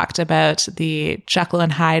 I talked about the Jekyll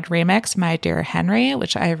and Hyde remix, My Dear Henry,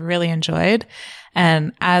 which I really enjoyed.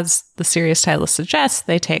 And as the series title suggests,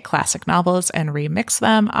 they take classic novels and remix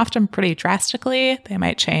them, often pretty drastically. They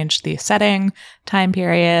might change the setting, time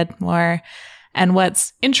period, more. And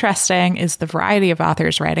what's interesting is the variety of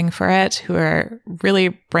authors writing for it who are really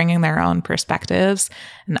bringing their own perspectives.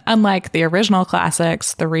 And unlike the original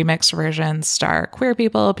classics, the remix versions star queer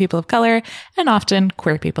people, people of color, and often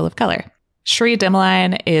queer people of color. Cherie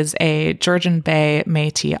Dimaline is a Georgian Bay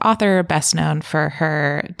Métis author, best known for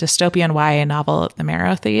her dystopian YA novel, The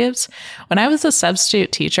Marrow Thieves. When I was a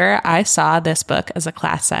substitute teacher, I saw this book as a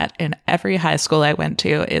class set in every high school I went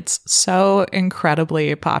to. It's so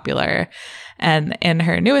incredibly popular. And in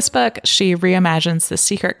her newest book, she reimagines the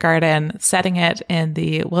secret garden, setting it in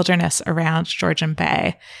the wilderness around Georgian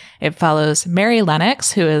Bay. It follows Mary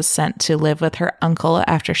Lennox, who is sent to live with her uncle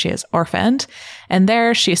after she is orphaned. And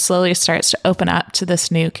there she slowly starts to open up to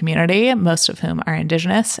this new community, most of whom are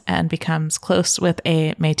Indigenous, and becomes close with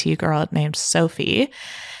a Métis girl named Sophie.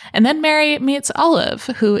 And then Mary meets Olive,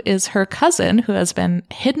 who is her cousin who has been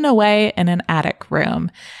hidden away in an attic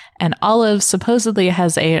room. And Olive supposedly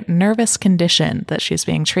has a nervous condition that she's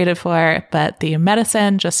being treated for, but the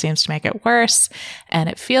medicine just seems to make it worse. And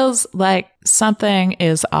it feels like something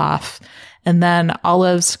is off. And then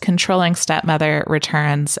Olive's controlling stepmother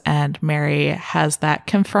returns, and Mary has that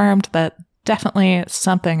confirmed that definitely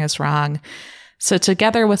something is wrong. So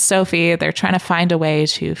together with Sophie, they're trying to find a way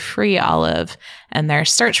to free Olive, and their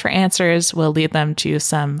search for answers will lead them to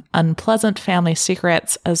some unpleasant family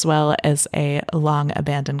secrets as well as a long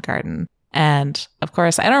abandoned garden. And of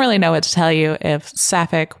course, I don't really know what to tell you if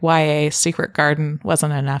sapphic YA secret garden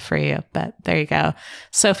wasn't enough for you, but there you go.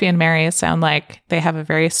 Sophie and Mary sound like they have a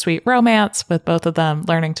very sweet romance, with both of them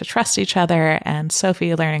learning to trust each other and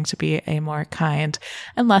Sophie learning to be a more kind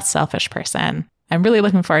and less selfish person. I'm really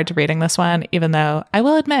looking forward to reading this one, even though I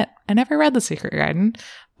will admit I never read The Secret Garden,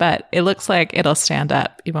 but it looks like it'll stand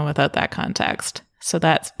up even without that context. So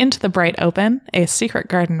that's Into the Bright Open, a Secret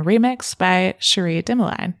Garden remix by Cherie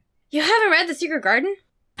Dimaline. You haven't read The Secret Garden?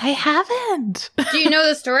 I haven't. Do you know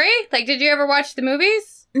the story? Like, did you ever watch the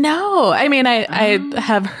movies? No. I mean, I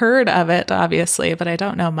have heard of it, obviously, but I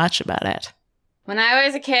don't know much about it. When I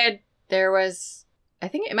was a kid, there was, I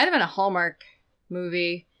think it might have been a Hallmark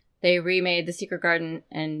movie. They remade The Secret Garden,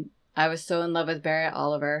 and I was so in love with Barrett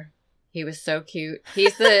Oliver. He was so cute.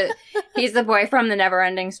 He's the boy from The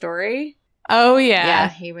Neverending Story. Oh, yeah. Yeah,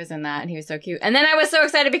 he was in that, and he was so cute. And then I was so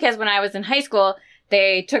excited because when I was in high school,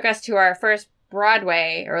 they took us to our first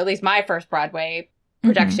Broadway, or at least my first Broadway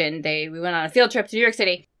production. We went on a field trip to New York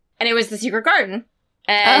City, and it was The Secret Garden.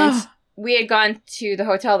 And we had gone to the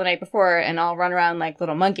hotel the night before and all run around like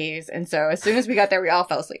little monkeys. And so as soon as we got there, we all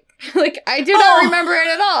fell asleep. Like, I do not remember it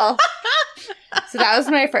at all. So that was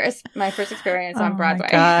my first experience on Broadway.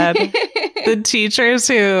 My God. The teachers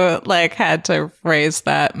who like had to raise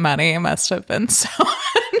that money must have been so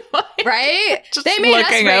annoying. Right? Just they made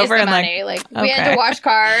us looking raise over the and money. Like we had to wash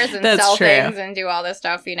cars and That's sell true. things and do all this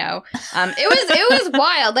stuff, you know. It was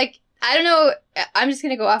wild. Like, I don't know. I'm just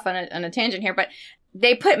going to go off on a tangent here, but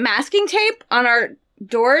they put masking tape on our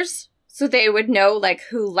doors so they would know, like,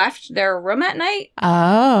 who left their room at night.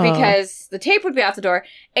 Oh. Because the tape would be off the door,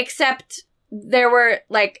 except there were,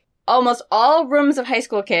 like, almost all rooms of high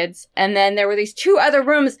school kids, and then there were these 2 other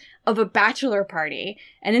rooms of a bachelor party.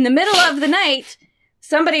 And in the middle of the night,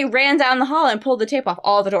 somebody ran down the hall and pulled the tape off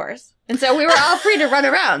all the doors. And so we were all free to run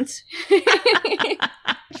around.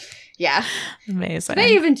 Yeah. Amazing. Do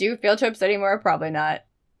they even do field trips anymore? Probably not.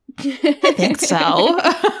 I think so.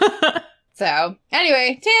 So,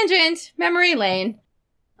 anyway, tangent, memory lane.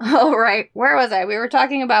 All right, where was I? We were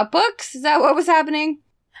talking about books? Is that what was happening?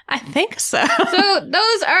 I think so. So,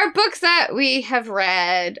 those are books that we have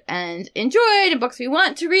read and enjoyed, and books we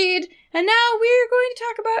want to read. And now we're going to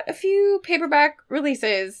talk about a few paperback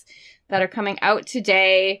releases that are coming out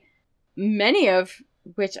today, many of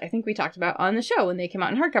which I think we talked about on the show when they came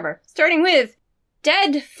out in hardcover. Starting with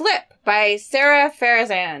Dead Flip by Sarah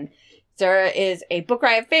Farazan. Sarah is a Book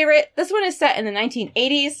Riot favorite. This one is set in the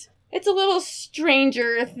 1980s. It's a little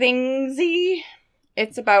Stranger Thingsy.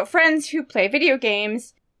 It's about friends who play video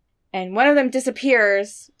games, and one of them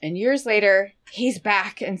disappears, and years later, he's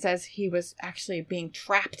back and says he was actually being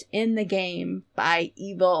trapped in the game by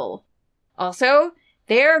evil. Also,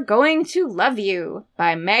 They're Going to Love You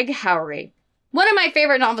by Meg Howry. One of my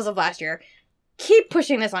favorite novels of last year. Keep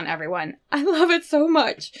pushing this on everyone. I love it so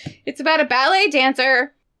much. It's about a ballet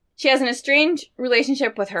dancer. She has an estranged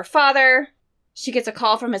relationship with her father. She gets a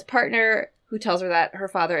call from his partner who tells her that her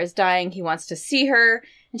father is dying. He wants to see her,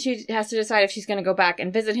 and she has to decide if she's going to go back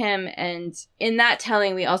and visit him. And in that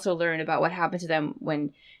telling, we also learn about what happened to them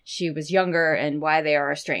when she was younger and why they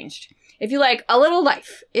are estranged. If you like A Little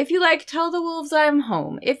Life, if you like Tell the Wolves I'm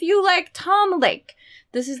Home, if you like Tom Lake,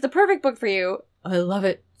 this is the perfect book for you. I love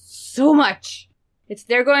it so much. It's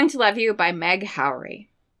They're Going to Love You by Meg Howry.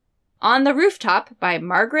 On the Rooftop by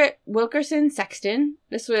Margaret Wilkerson Sexton.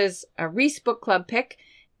 This was a Reese Book Club pick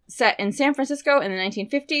set in San Francisco in the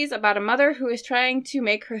 1950s about a mother who is trying to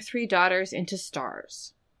make her 3 daughters into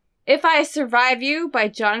stars. If I Survive You by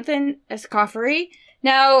Jonathan Escoffery.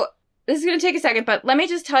 Now, this is going to take a second, but let me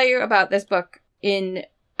just tell you about this book in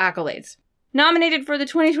accolades. Nominated for the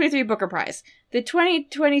 2023 Booker Prize, the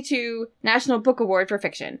 2022 National Book Award for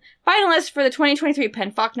Fiction, finalist for the 2023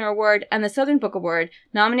 PEN Faulkner Award and the Southern Book Award,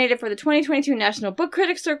 nominated for the 2022 National Book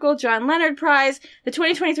Critics Circle John Leonard Prize, the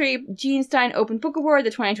 2023 Gene Stein Open Book Award,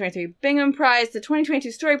 the 2023 Bingham Prize, the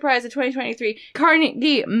 2022 Story Prize, the 2023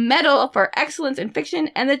 Carnegie Medal for Excellence in Fiction,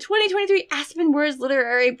 and the 2023 Aspen Words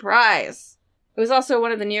Literary Prize. It was also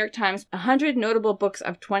one of the New York Times 100 Notable Books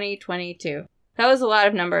of 2022. That was a lot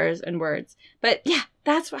of numbers and words. But yeah,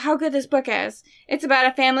 that's how good this book is. It's about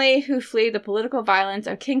a family who flee the political violence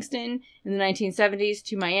of Kingston in the 1970s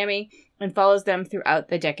to Miami and follows them throughout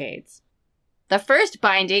the decades. The First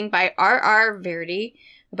Binding by R.R. Verdi,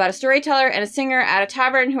 about a storyteller and a singer at a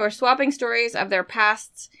tavern who are swapping stories of their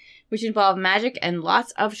pasts, which involve magic and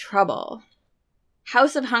lots of trouble.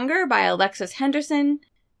 House of Hunger by Alexis Henderson.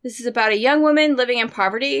 This is about a young woman living in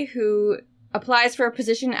poverty who applies for a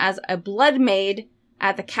position as a blood maid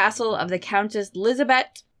at the castle of the Countess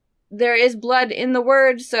Elizabeth. There is blood in the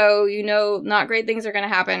word, so you know not great things are going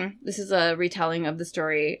to happen. This is a retelling of the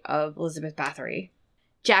story of Elizabeth Bathory.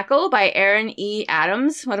 Jackal by Aaron E.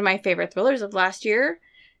 Adams, one of my favorite thrillers of last year.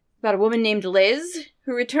 About a woman named Liz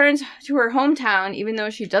who returns to her hometown even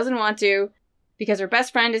though she doesn't want to because her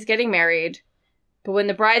best friend is getting married. But when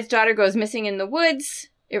the bride's daughter goes missing in the woods,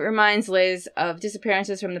 it reminds Liz of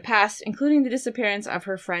disappearances from the past, including the disappearance of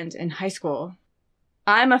her friend in high school.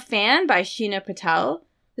 I'm a Fan by Sheena Patel.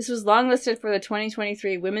 This was longlisted for the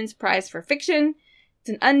 2023 Women's Prize for Fiction. It's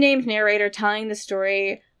an unnamed narrator telling the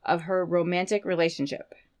story of her romantic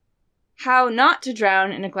relationship. How Not to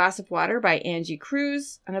Drown in a Glass of Water by Angie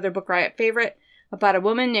Cruz, another Book Riot favorite, about a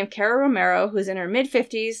woman named Cara Romero who's in her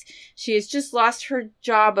mid-50s. She has just lost her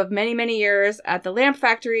job of many, many years at the lamp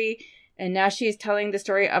factory, and now she is telling the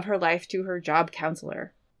story of her life to her job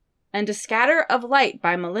counselor. And A Scatter of Light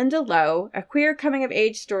by Melinda Lowe, a queer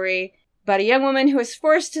coming-of-age story about a young woman who is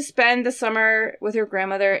forced to spend the summer with her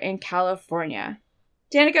grandmother in California.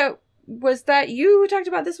 Danica, was that you who talked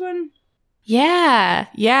about this one? Yeah,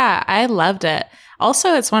 I loved it.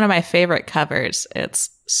 Also, it's one of my favorite covers. It's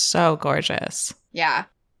so gorgeous. Yeah,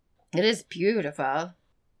 it is beautiful.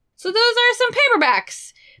 So those are some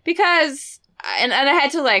paperbacks, because, and I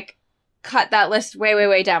had to, like, cut that list way, way,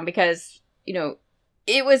 way down because, you know,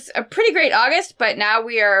 it was a pretty great August, but now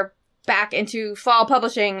we are back into fall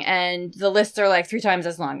publishing, and the lists are, like, 3 times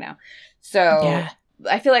as long now. So yeah.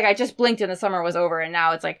 I feel like I just blinked and the summer was over, and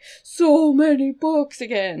now it's, like, so many books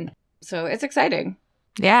again. So it's exciting.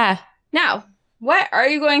 Yeah. Now, what are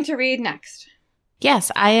you going to read next?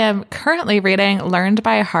 Yes, I am currently reading Learned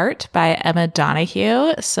by Heart by Emma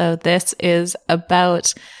Donoghue. So this is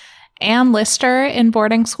about Anne Lister in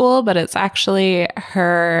boarding school, but it's actually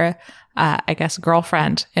her,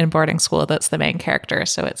 girlfriend in boarding school that's the main character.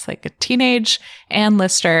 So it's like a teenage Anne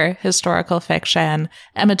Lister historical fiction.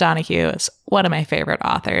 Emma Donoghue is one of my favorite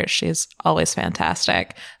authors. She's always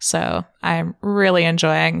fantastic. So I'm really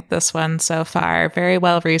enjoying this one so far. Very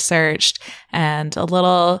well researched and a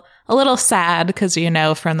little sad because you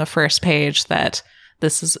know from the first page that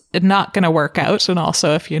this is not going to work out. And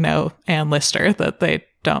also if you know Anne Lister, that they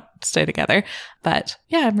don't stay together. But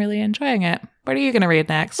yeah, I'm really enjoying it. What are you going to read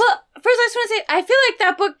next? Well, first I just want to say, I feel like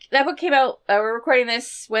that book came out, we're recording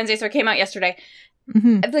this Wednesday, so it came out yesterday.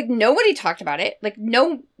 Mm-hmm. I feel like nobody talked about it. Like,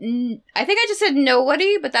 I think I just said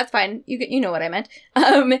nobody, but that's fine. You know what I meant.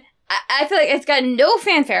 I feel like it's got no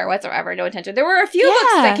fanfare whatsoever, no attention. There were a few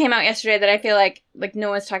books that came out yesterday that I feel like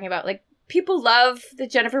no one's talking about. Like, people love the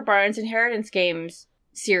Jennifer Barnes Inheritance Games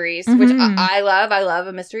series, which I love. I love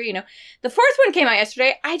a mystery, you know. The 4th one came out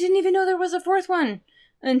yesterday. I didn't even know there was a 4th one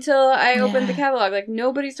until I opened the catalog. Like,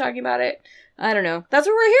 nobody's talking about it. I don't know. That's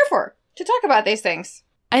what we're here for, to talk about these things.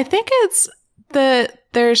 I think it's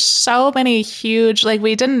there's so many huge, like,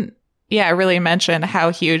 we didn't really mention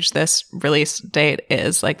how huge this release date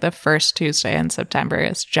is. Like, the first Tuesday in September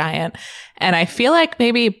is giant. And I feel like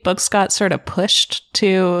maybe books got sort of pushed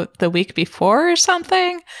to the week before or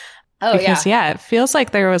something. Oh, because, it feels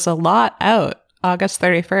like there was a lot out August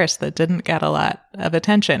 31st that didn't get a lot of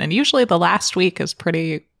attention. And usually the last week is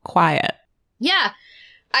pretty quiet. Yeah.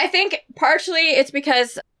 I think partially it's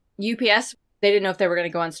because UPS, they didn't know if they were going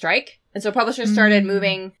to go on strike. And so publishers started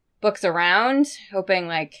moving books around, hoping,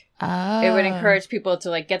 like, it would encourage people to,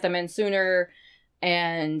 like, get them in sooner.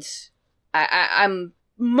 And I'm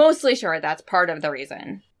mostly sure that's part of the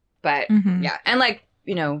reason. But, yeah. And, like,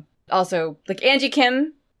 you know, also, like, Angie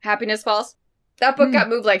Kim, Happiness Falls, that book got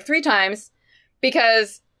moved, like, 3 times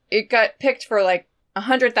because it got picked for, like,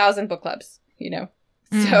 100,000 book clubs, you know?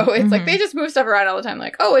 So it's like, they just move stuff around all the time,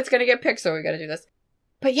 like, oh, it's going to get picked, so we got to do this.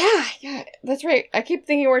 But yeah, that's right. I keep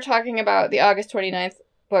thinking we're talking about the August 29th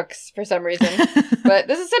books for some reason. But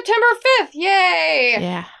this is September 5th. Yay!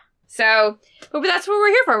 Yeah. So, but that's what we're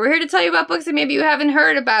here for. We're here to tell you about books that maybe you haven't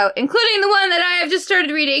heard about, including the one that I have just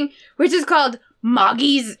started reading, which is called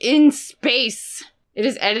Moggies in Space. It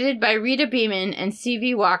is edited by Rita Beeman and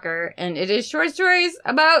C.V. Walker, and it is short stories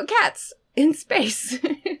about cats in space.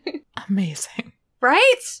 Amazing.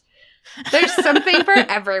 Right? There's something for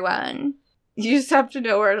everyone. You just have to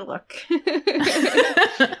know where to look.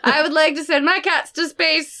 I would like to send my cats to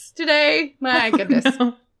space today. My goodness.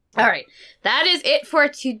 No. All right. That is it for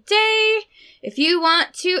today. If you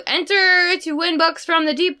want to enter to win books from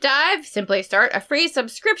the deep dive, simply start a free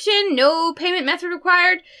subscription. No payment method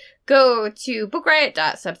required. Go to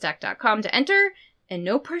bookriot.substack.com to enter, and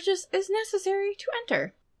no purchase is necessary to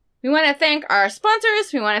enter. We want to thank our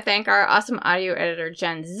sponsors. We want to thank our awesome audio editor,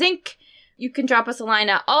 Jen Zink. You can drop us a line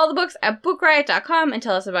at allthebooks@bookriot.com and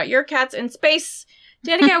tell us about your cats in space.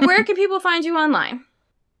 Danica, where can people find you online?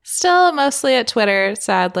 Still mostly at Twitter,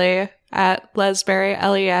 sadly, at Lesbury,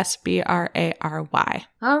 Lesbray.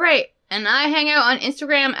 All right. And I hang out on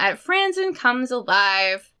Instagram at Franzen Comes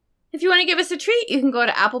Alive. If you want to give us a treat, you can go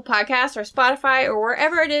to Apple Podcasts or Spotify or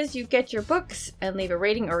wherever it is you get your books and leave a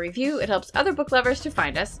rating or review. It helps other book lovers to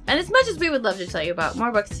find us. And as much as we would love to tell you about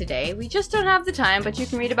more books today, we just don't have the time, but you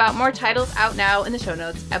can read about more titles out now in the show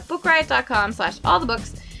notes at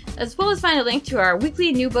bookriot.com/allthebooks, as well as find a link to our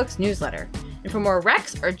weekly new books newsletter. And for more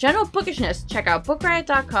recs or general bookishness, check out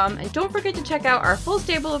bookriot.com, and don't forget to check out our full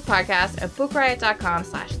stable of podcasts at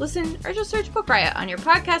bookriot.com/listen, or just search Book Riot on your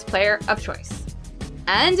podcast player of choice.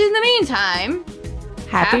 And in the meantime,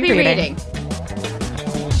 happy reading.